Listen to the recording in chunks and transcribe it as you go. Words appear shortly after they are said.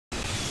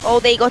Oh,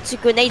 they got a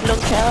grenade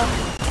launcher.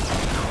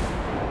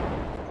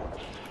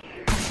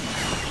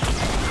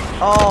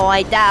 Oh,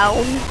 I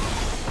down.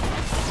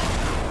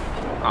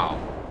 Oh.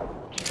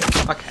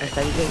 Okay.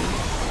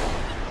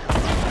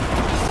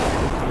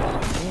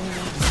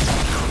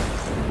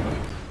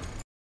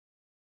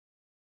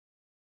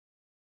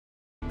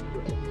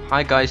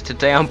 Hi guys,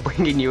 today I'm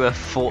bringing you a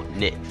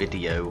Fortnite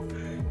video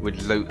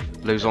with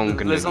Lozing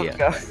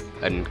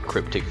and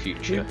Cryptic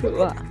Future.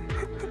 What?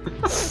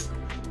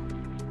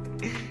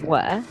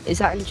 Where? Is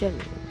that in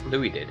general?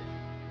 Louis did.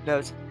 No,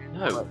 it's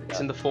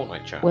in the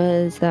Fortnite chat.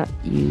 Where's that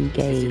you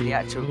game? it's in the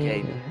actual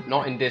game.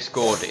 Not in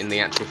Discord, in the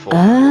actual Fortnite.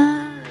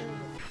 Ah,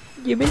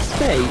 you missed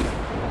me.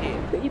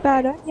 Pretty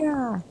bad, aren't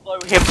ya? Blow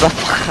him the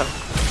fuck up.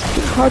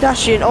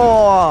 Kardashian,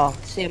 oh!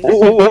 See him.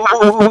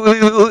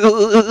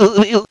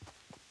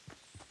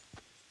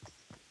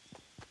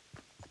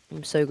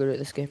 I'm so good at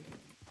this game.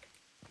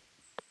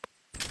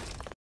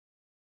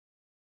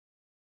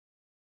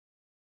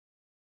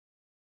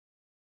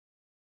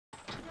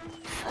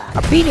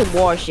 I've been in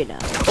wars, you know.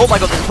 Oh my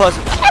god, this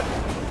person.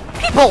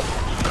 People!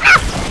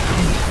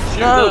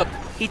 No!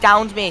 He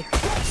downed me.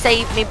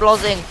 Save me,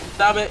 Lozing.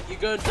 Damn it, you're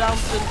going down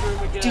syndrome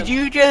again.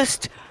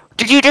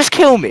 Did you just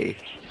kill me?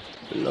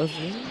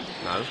 Lozing?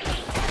 No.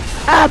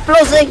 Ah,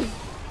 Lozing!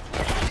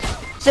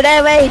 So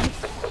there, Wade!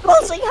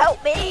 Lozing,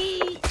 help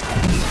me!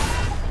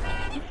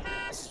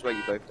 This is where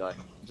you both die.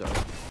 I'm sorry.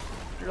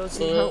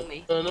 Lozing, help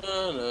me.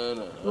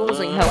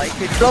 Lozing,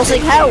 help.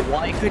 Lozing, help!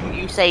 Why couldn't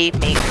you save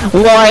me?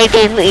 Why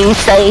didn't you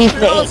save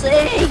me?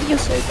 Lozing, you're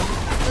so bad.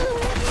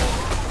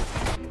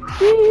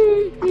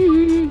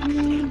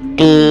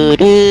 Do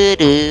do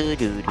do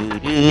do do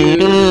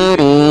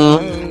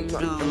do.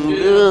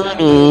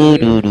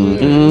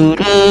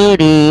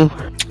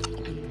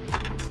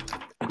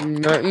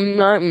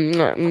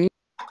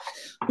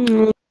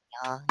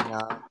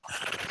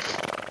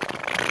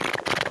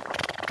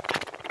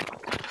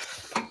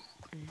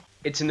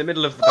 It's in the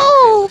middle of the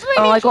Oh,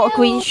 battlefield. I got a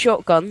green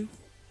shotgun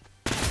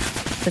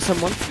for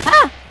someone.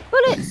 Ah,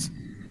 bullets!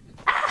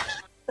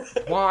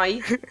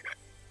 Why?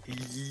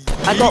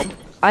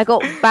 I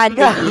got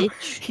bandage.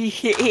 he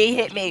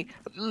hit me.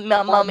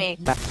 Mummy.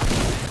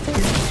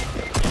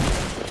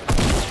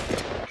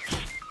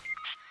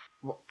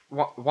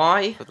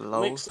 Why? For the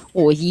lols.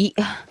 Oh, yeet,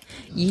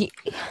 yeet,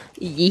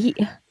 yeet,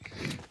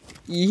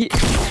 yeet.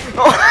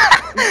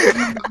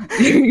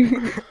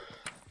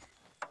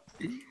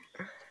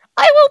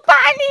 I will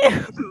ban you.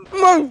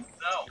 No.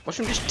 Watch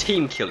him just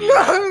team kill you.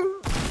 No.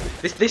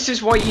 This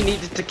is why you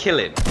needed to kill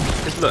him.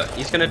 Because look,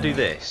 he's gonna do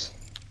this.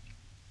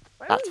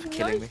 That's for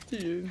killing me.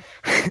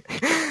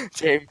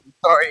 James,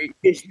 sorry.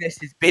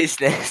 Business is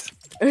business.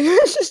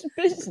 It's just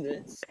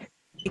business.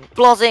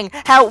 Lozing,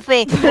 help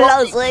me!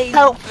 Lozing.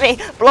 Help me!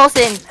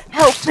 Lozing,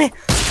 help me!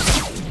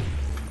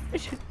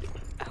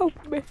 Help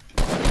me.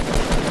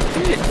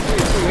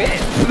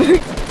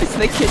 It's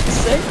the kid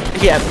sick.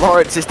 Yeah,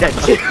 Lawrence is dead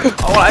too.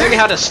 Oh, I only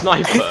had a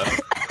sniper.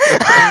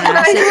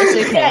 It's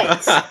okay.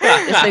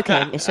 It's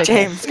okay. It's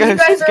okay. James,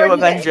 go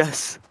avenge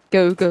us.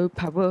 Go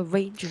Power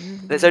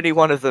Rangers. There's only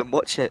one of them,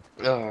 watch it.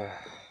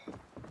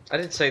 I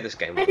did say this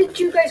game. Where did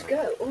you guys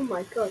go? Oh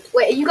my god.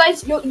 Wait, are you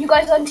guys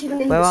aren't even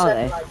in Where the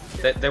are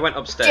server. They went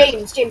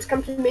upstairs. James,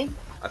 come to me.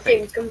 I think.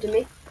 James, come to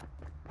me.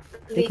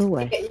 They go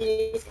away.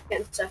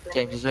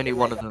 James, there's only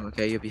one of them,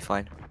 okay? You'll be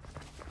fine.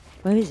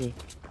 Where is he?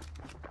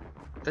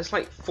 There's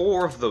like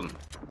 4 of them.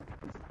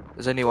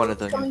 There's only one of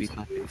them, you'll be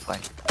fine.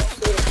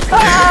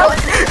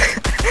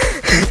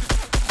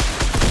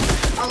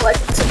 I'm like,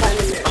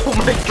 surviving. Oh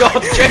my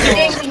god, James!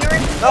 James, you're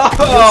in.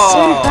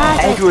 So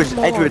bad.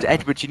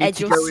 Edward, you need Ed, to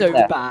you're go so in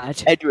there.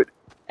 bad. Edward,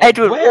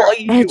 Where? what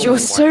are you Ed, doing? you're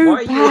so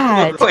Why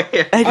bad. are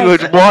you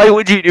Edward, why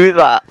would you do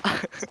that?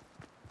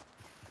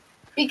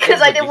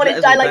 Because I didn't want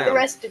to die like the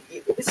rest of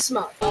you. It was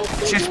smart.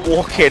 Just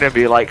walk in and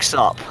be like,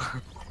 sup.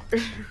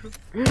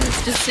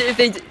 Just see if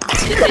they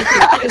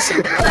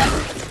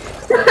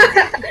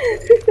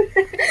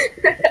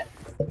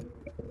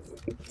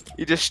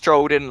You just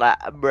strolled in like,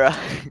 bruh.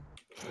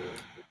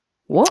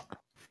 What?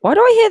 Why do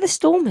I hear the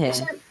storm here?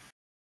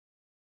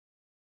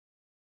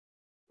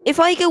 If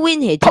I go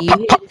in here, do you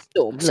hear the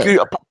storm? Scooter,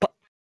 Look.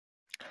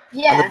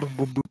 Yeah. boom,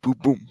 boom, boom, boom,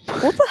 boom.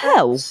 What the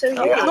hell? So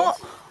No, yeah. not.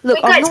 Look,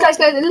 Wait, I'm guys,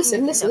 not...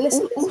 listen.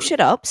 Oh, shut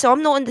up. So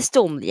I'm not in the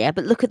storm, yeah,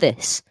 but look at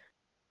this.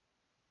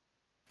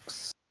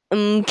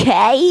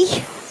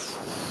 Okay.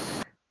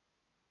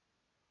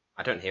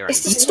 I don't hear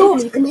It's the anything. storm.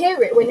 You can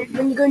hear it when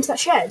you go into that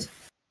shed.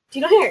 Do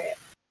you not hear it?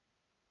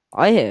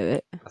 I hear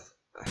it.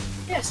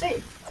 Yeah,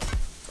 same.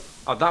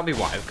 Oh, that'd be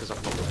why, because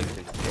I've not plugged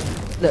in.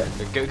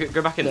 Look.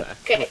 Go back in Look. there.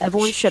 Okay.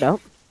 Everyone shut up.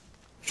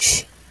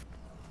 Shh.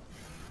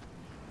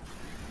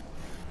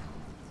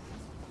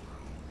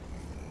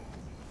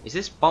 Is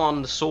this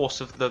barn the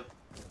source of the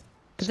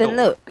But storm?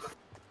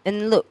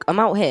 then look, I'm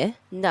out here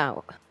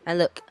now, and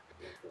look,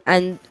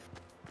 and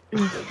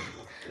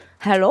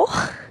hello,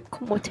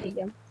 come on,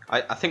 TM.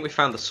 I think we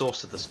found the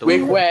source of the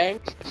storm. Wang.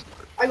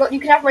 You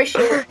can have my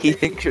shield. He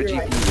thinks your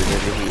GPU is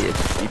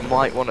overheated. You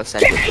might want to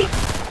send it.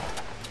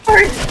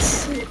 Alright.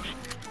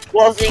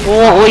 What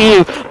were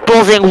you?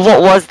 Lozing,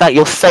 what was that?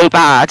 You're so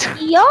bad.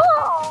 Yo.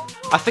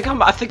 I think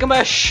I may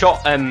have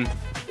shot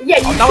Yeah,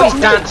 you oh, now shot he's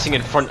me. dancing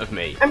in front of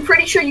me. I'm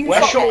pretty sure you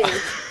Where shot shot? me.